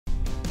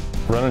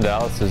Run to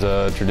Dallas is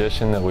a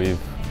tradition that we've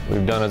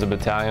done as a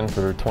battalion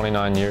for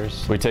 29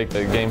 years. We take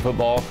the game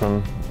football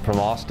from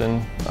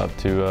Austin up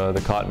to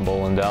the Cotton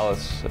Bowl in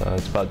Dallas.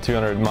 It's about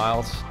 200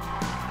 miles.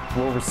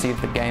 We'll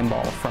receive the game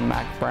ball from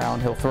Mac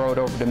Brown. He'll throw it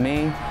over to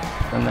me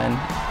and then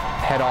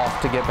head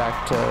off to get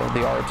back to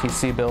the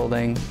ROTC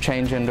building,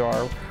 change into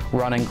our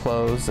running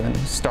clothes, and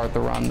start the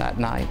run that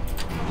night.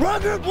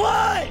 Run or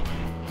play!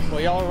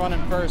 Well, y'all are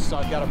running first, so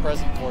I've got a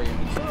present for you.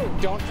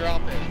 Don't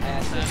drop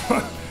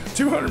it.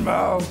 200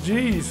 miles,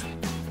 geez.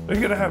 They're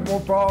gonna have more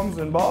problems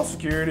than ball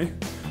security.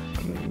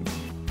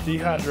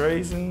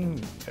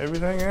 Dehydration,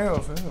 everything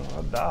else.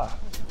 I'll die.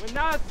 When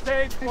I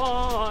say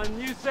one,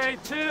 you say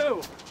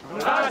two.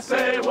 When I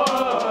say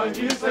one,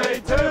 you say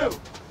two.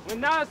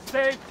 When I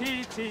say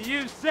PT,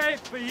 you say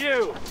for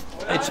you.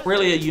 It's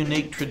really a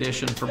unique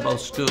tradition for both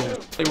schools.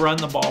 They run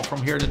the ball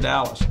from here to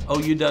Dallas.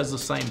 OU does the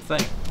same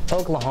thing.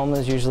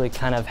 Oklahoma's usually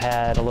kind of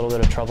had a little bit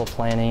of trouble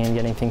planning and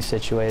getting things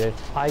situated.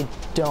 I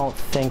don't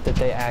think that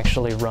they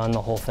actually run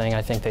the whole thing.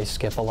 I think they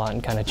skip a lot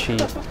and kind of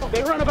cheat.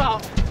 They run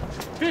about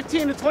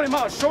 15 to 20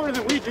 miles shorter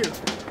than we do.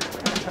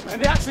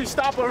 And they actually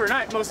stop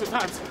overnight most of the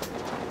times.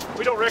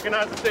 We don't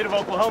recognize the state of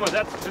Oklahoma.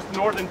 That's just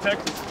northern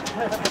Texas.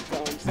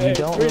 You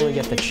don't really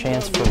get the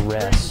chance for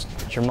rest.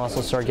 Your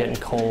muscles start getting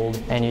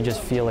cold and you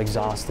just feel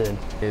exhausted.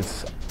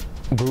 It's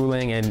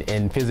grueling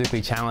and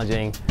physically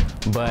challenging,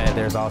 but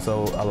there's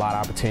also a lot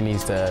of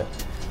opportunities to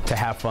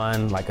have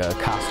fun, like a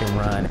costume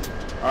run.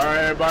 All right,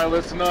 everybody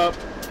listen up.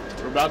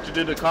 We're about to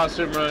do the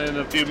costume run in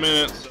a few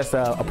minutes. It's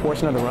a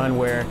portion of the run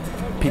where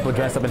people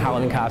dress up in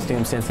Halloween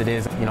costumes since it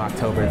is,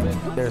 October.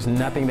 There's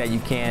nothing that you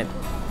can't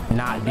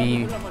not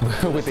be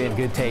within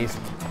good taste.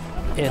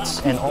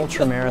 It's an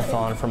ultra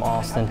marathon from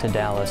Austin to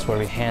Dallas where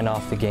we hand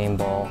off the game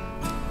ball.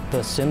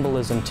 The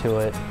symbolism to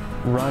it,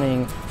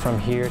 running from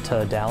here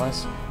to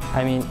Dallas,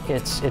 I mean,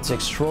 it's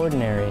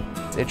extraordinary.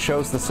 It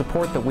shows the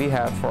support that we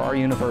have for our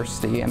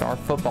university and our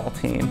football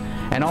team,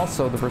 and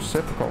also the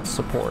reciprocal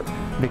support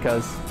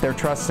because they're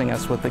trusting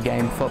us with the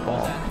game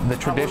football. The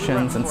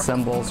traditions and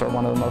symbols are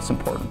one of the most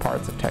important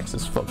parts of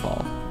Texas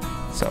football.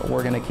 So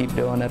we're going to keep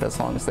doing it as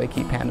long as they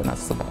keep handing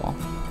us the ball.